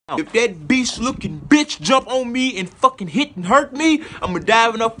If that beast looking bitch jump on me and fucking hit and hurt me, I'ma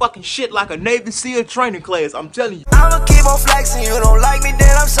dive in her fucking shit like a Navy SEAL training class. I'm telling you. I'ma keep on flexing. You don't like me,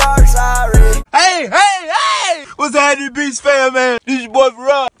 then I'm sorry. Hey! What's happening, Beast fam, man? This your boy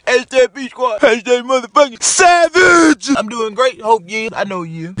Farad. Hashtag Beast Squad. Hashtag motherfucking savage. I'm doing great. Hope you. I know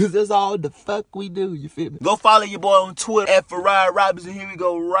you. Cause that's all the fuck we do. You feel me? Go follow your boy on Twitter at Farad Robinson. Here we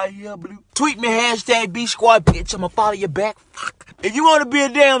go right here, blue. Tweet me hashtag Beast Squad, bitch. I'ma follow you back. Fuck. If you want to be a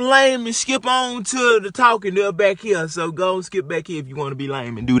damn lame and skip on to the talking, they're back here. So go and skip back here if you want to be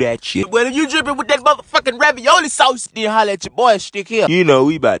lame and do that shit. But if you dripping with that motherfucking ravioli sauce, then holla at your boy, stick here. You know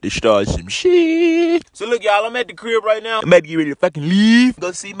we about to start some shit. So look, y'all, I'm at the crib right now. I'm about to get ready to fucking leave.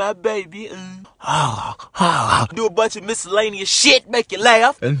 Go see my baby. Do a bunch of miscellaneous shit, make you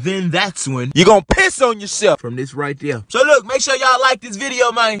laugh. And then that's when you're gonna piss on yourself from this right there. So look, make sure y'all like this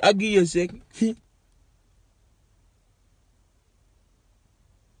video, man. I'll give you a second.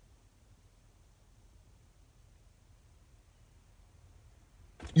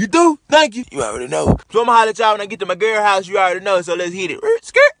 You do? Thank you. You already know. So I'ma holler at y'all when I get to my girl house. You already know, so let's hit it.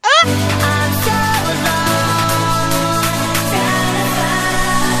 Skirt. I'm so alone, trying to find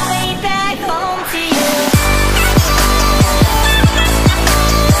my way back home to you.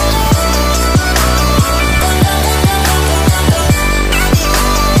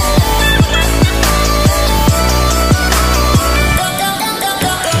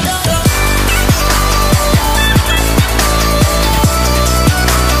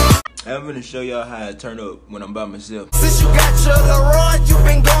 I'm gonna show y'all how I turn up when I'm by myself. Since you got your Leroy, you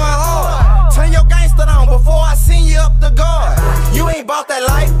been going hard. Turn your gangster on before I send you up the guard. You ain't bought that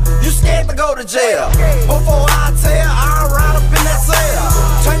life, you scared to go to jail. Before I tell, I'll ride up in that cell.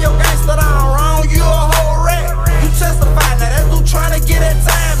 Turn your gangster on wrong, you a whole wreck. You testify, now that's who trying to get that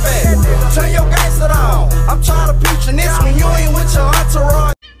time back. Turn your gangster on, I'm trying to preach this when you ain't with your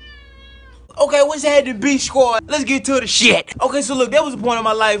entourage. Okay, what's happening, Beast Squad? Let's get to the shit. Okay, so look, there was a point in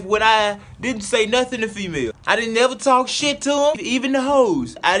my life when I didn't say nothing to female. I didn't ever talk shit to them, even the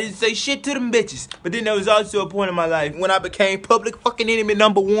hoes. I didn't say shit to them bitches. But then there was also a point in my life when I became public fucking enemy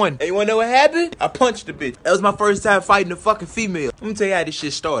 #1. And you wanna know what happened? I punched the bitch. That was my first time fighting a fucking female. Let me tell you how this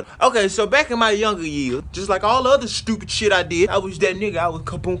shit started. Okay, so back in my younger years, just like all the other stupid shit I did, I was that nigga. I was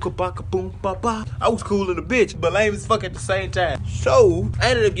kaboom, kaba, kaboom, ba ba. I was cool in a bitch, but lame as fuck at the same time. So,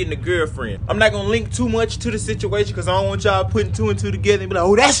 I ended up getting a girlfriend. I'm not gonna link too much to the situation because I don't want y'all putting two and two together and be like,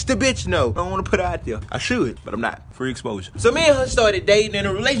 oh, that's the bitch. No, I don't want to put her out there. I should, but I'm not. Free exposure. So me and her started dating and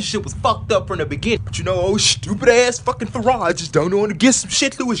the relationship was fucked up from the beginning. But you know, oh, stupid ass fucking Farad just don't want to get some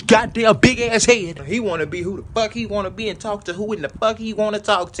shit through his goddamn big ass head. He want to be who the fuck he want to be and talk to who in the fuck he want to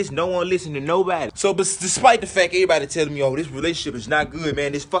talk to. No one listen to nobody. So, but despite the fact everybody telling me, oh, this relationship is not good,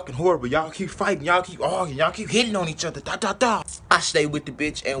 man, it's fucking horrible. Y'all keep fighting, y'all keep arguing, y'all keep hitting on each other. I stay with the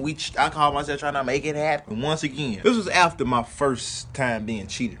bitch and I call myself trying to make it happen. Once again, this was after my first time being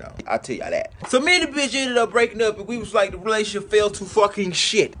cheated on. I'll tell y'all that. So me and the bitch ended up breaking up and we was like, the relationship fell to fucking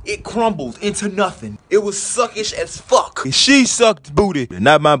shit. It crumbled into nothing. It was suckish as fuck. And she sucked booty,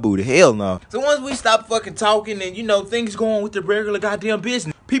 not my booty. Hell no. So once we stopped fucking talking and you know, things go on with the regular goddamn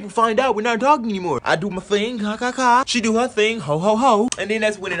business, people find out we're not talking anymore. I do my thing, ha ha ha. She do her thing, ho ho ho. And then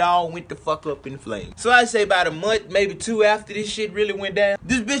that's when it all went the fuck up in flames. So I'd say about a month, maybe 2 after this shit really went down,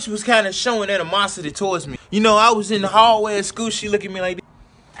 this bitch was kind of showing animosity towards me. You know, I was in the hallway at school, she look at me like this.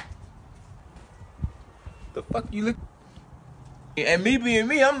 The fuck you look? And me being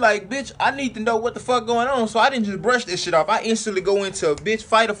me, I'm like, bitch, I need to know what the fuck going on. So I didn't just brush this shit off. I instantly go into a bitch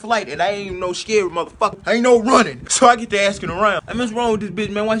fight or flight, and I ain't even no scary motherfucker. I ain't no running. So I get to asking around. I mean, what's wrong with this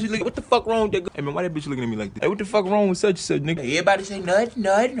bitch, man? Why she looking? What the fuck wrong with that girl? Hey man, why that bitch looking at me like that? Hey, what the fuck wrong with such and such, nigga? Hey, everybody say nothing.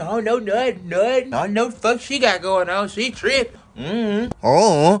 I don't know nothing. I don't know the fuck she got going on. She tripped.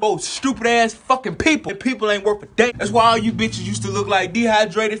 Oh, stupid ass fucking people. People ain't worth a day. That's why all you bitches used to look like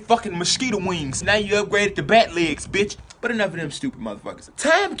dehydrated fucking mosquito wings. Now you upgraded to bat legs, bitch. But enough of them stupid motherfuckers.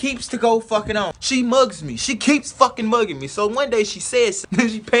 Time keeps to go fucking on. She mugs me. She keeps fucking mugging me. So one day she says,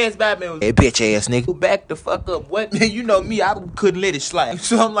 she passed by me and was, hey, bitch ass nigga, back the fuck up. What? You know me, I couldn't let it slide.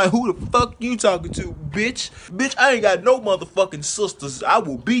 So I'm like, who the fuck you talking to, bitch? Bitch, I ain't got no motherfucking sisters. I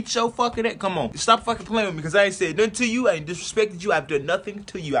will beat your fucking ass. Come on. Stop fucking playing with me because I ain't said nothing to you. I ain't disrespected you. I've done nothing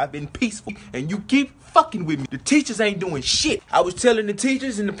to you. I've been peaceful. And you keep fucking with me. The teachers ain't doing shit. I was telling the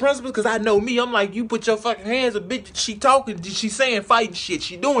teachers and the principals because I know me. I'm like, you put your fucking hands up, bitch. She talking. She saying fighting shit.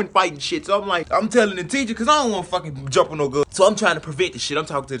 She doing fighting shit. So I'm like, I'm telling the teacher because I don't want to fucking jump on no good. So I'm trying to prevent this shit. I'm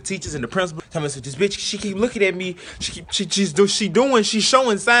talking to the teachers and the principal. Telling me, this bitch, she keep looking at me. She's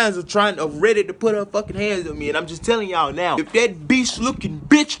showing signs of ready to put her fucking fucking hands on me. And I'm just telling y'all now, if that beast-looking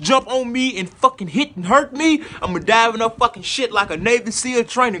bitch jump on me and fucking hit and hurt me, I'm gonna dive in her fucking shit like a Navy SEAL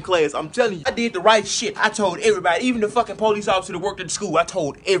training class. I'm telling you, I did the right shit. I told everybody, even the fucking police officer that worked at the school, I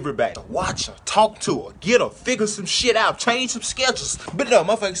told everybody to watch her, talk to her, get her, figure some shit out, change some schedules. But no,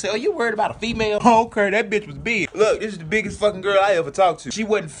 motherfucker say, oh, you worried about a female? Oh, okay, that bitch was big. Look, this is the biggest fucking girl I ever talked to. She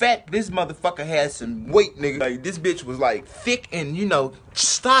wasn't fat. This motherfucker had some weight, nigga. Like, this bitch was like thick and, you know,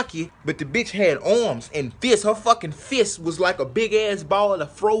 stocky, but the bitch had arms and fists. Her fucking fist was like a big ass ball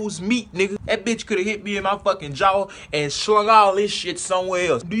of froze meat, nigga. That bitch could have hit me in my fucking jaw and slung all this shit somewhere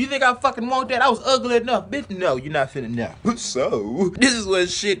else. Do you think I fucking want that? I was ugly enough, bitch. No, you're not finna know. So, this is where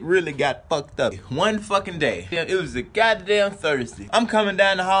shit really got fucked up. One fucking day, it was a goddamn Thursday. I'm coming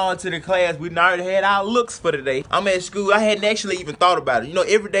down the hall to the class. We already had our looks for the day. I'm at school. I hadn't actually even thought about it. You know,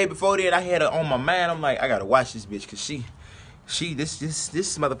 every day before that, I had her on my mind. I'm like, I gotta watch this bitch, cause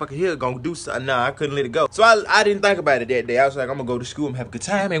this motherfucker here gonna do something. Nah, I couldn't let it go. So I didn't think about it that day. I was like, I'm gonna go to school and have a good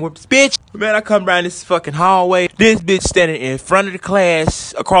time and with this bitch. Man, I come around this fucking hallway. This bitch standing in front of the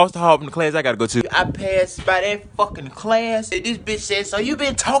class, across the hall from the class I gotta go to. I passed by that fucking class, and this bitch said, so you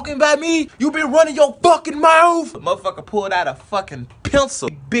been talking about me? You been running your fucking mouth? The motherfucker pulled out a fucking pencil.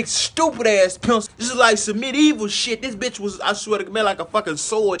 Big stupid ass pencil. This is like some medieval shit. This bitch was, I swear to God, like a fucking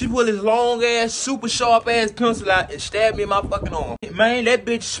sword. She pulled this long ass, super sharp ass pencil out and stabbed me in my fucking arm. Man, that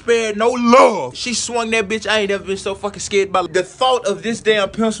bitch spared no love. She swung that bitch. I ain't never been so fucking scared by the thought of this damn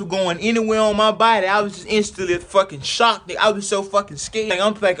pencil going anywhere on my body. I was just instantly fucking shocked. Nigga. I was so fucking scared. Like,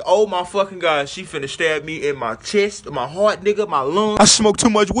 I'm thinking, oh my fucking God, she finna stab me in my chest, my heart, nigga, my lungs. I smoked too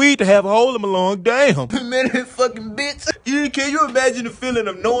much weed to have a hole in my lung. Damn. Man, that fucking bitch. Can you imagine the feeling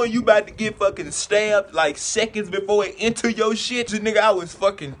of knowing you about to get fucking stabbed like seconds before it enter your shit? So, nigga, I was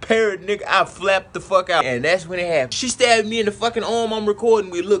fucking parried, nigga. I flapped the fuck out. And that's when it happened. She stabbed me in the fucking arm I'm recording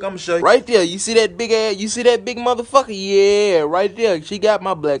with. Look, I'm gonna show you. Right there. You see that big ass? You see that big motherfucker? Yeah, right there. She got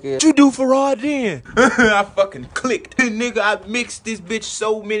my black ass. What you do for Rod then? I fucking clicked. Nigga, I mixed this bitch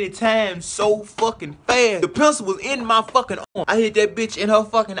so many times so fucking fast. The pencil was in my fucking arm. I hit that bitch in her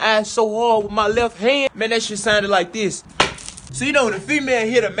fucking eye so hard with my left hand. Man, that shit sounded like this. So you know when a female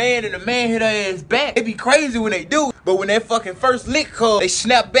hit a man and the man hit her ass back, they be crazy when they do. But when that fucking first lick comes, they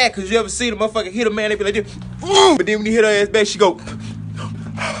snap back. Cause you ever see the motherfucker hit a man, they be like this. But then when you hit her ass back, she go.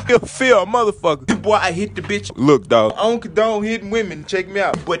 He'll feel a motherfucker. Boy, I hit the bitch. Look, dog, I don't condone hitting women. Check me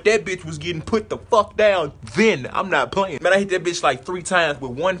out. But that bitch was getting put the fuck down then. I'm not playing. Man, I hit that bitch like 3 times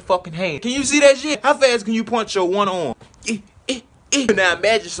with one fucking hand. Can you see that shit? How fast can you punch your one arm? Now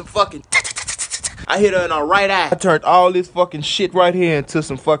imagine some fucking... I hit her in her right eye. I turned all this fucking shit right here into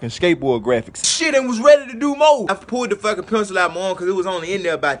some fucking skateboard graphics. Shit, and was ready to do more. I pulled the fucking pencil out my arm because it was only in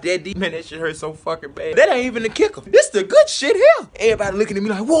there about that deep. Man, that shit hurt so fucking bad. That ain't even the kicker. This the good shit here. Everybody looking at me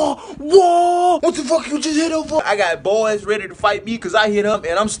like, whoa, whoa, what the fuck you just hit her for? I got boys ready to fight me because I hit him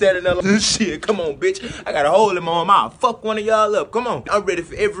and I'm standing there like, shit, come on, bitch. I got a hole in my arm. I'll fuck one of y'all up. Come on. I'm ready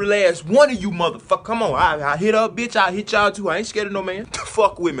for every last one of you motherfuckers. Come on. I hit her, bitch. I hit y'all too. I ain't scared of no man.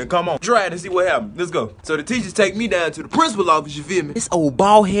 Fuck with me. Come on. Try it and see what happens. Let's go. So the teachers take me down to the principal office, you feel me? This old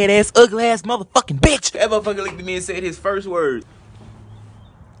bald head ass, ugly ass motherfucking bitch. That motherfucker looked at me and said his first words.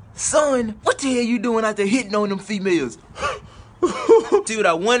 Son, what the hell you doing out there hitting on them females? See what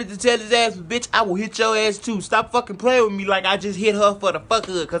I wanted to tell his ass was, bitch, I will hit your ass too. Stop fucking playing with me like I just hit her for the fuck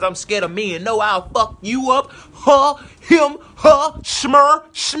of her because I'm scared of men. No, I'll fuck you up, her, him, her, schmur,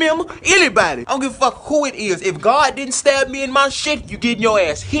 schmim, anybody. I don't give a fuck who it is. If God didn't stab me in my shit, you getting your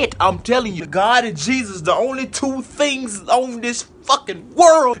ass hit. I'm telling you, God and Jesus, the only 2 things on this fucking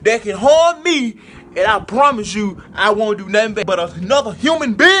world that can harm me. And I promise you, I won't do nothing but another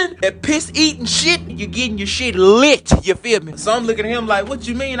human being that piss eating shit. You're getting your shit lit. You feel me? So I'm looking at him like, what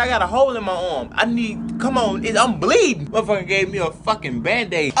you mean? I got a hole in my arm. I need, come on, I'm bleeding. Motherfucker gave me a fucking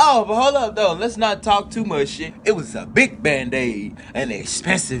band-aid. Oh, but hold up though. Let's not talk too much shit. It was a big band-aid, an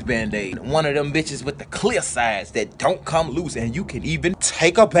expensive band-aid. One of them bitches with the clear sides that don't come loose and you can even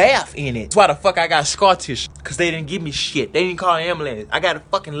take a bath in it. That's why the fuck I got scar tissue. Cause they didn't give me shit. They didn't call an ambulance. I got a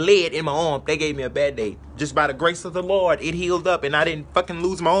fucking lead in my arm. They gave me a band-aid. Just by the grace of the Lord, it healed up and I didn't fucking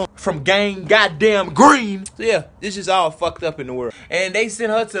lose my arm from gang goddamn green. So yeah, this is all fucked up in the world. And they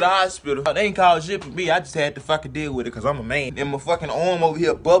sent her to the hospital. They ain't called shit for me. I just had to fucking deal with it because I'm a man. And my fucking arm over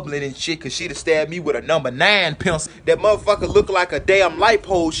here bubbling and shit because she'd have stabbed me with a number 9 pencil. That motherfucker looked like a damn light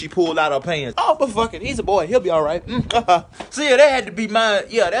pole she pulled out her pants. Oh, but fuck it, he's a boy. He'll be alright. So yeah, that had to be mine.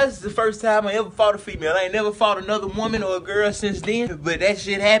 Yeah, that's the first time I ever fought a female. I ain't never fought another woman or a girl since then. But that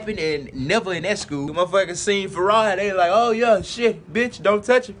shit happened and never in that school. The motherfucker motherfuckers seen Farah, they like, oh yeah, shit, bitch, don't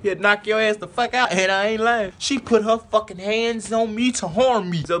touch him. He'll knock your ass the fuck out. And I ain't lying. She put her fucking hands on me to harm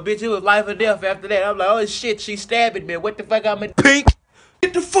me. So bitch, it was life or death after that. I'm like, oh shit, she stabbing me. What the fuck I'm in pink?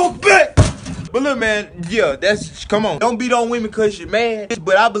 Get the fuck back! But look, man, yeah, come on. Don't beat on women cause you're mad.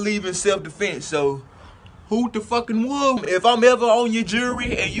 But I believe in self-defense, so who the fucking would? If I'm ever on your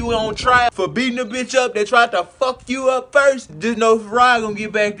jury and you on trial for beating a bitch up that tried to fuck you up first, just know Farah gonna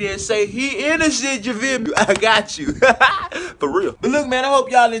get back there and say, he innocent, you feel me? I got you. For real. But look, man, I hope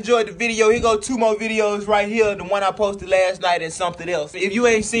y'all enjoyed the video. Here go 2 more videos right here. The one I posted last night and something else. If you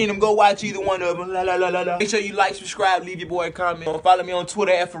ain't seen them, go watch either one of them. La, la, la, la, la. Make sure you like, subscribe, leave your boy a comment. Follow me on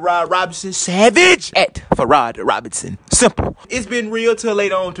Twitter at Farad Robinson. Savage at Farad Robinson. Simple. It's been real till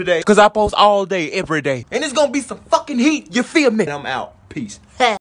later on today because I post all day, every day. And it's gonna be some fucking heat. You feel me? And I'm out. Peace.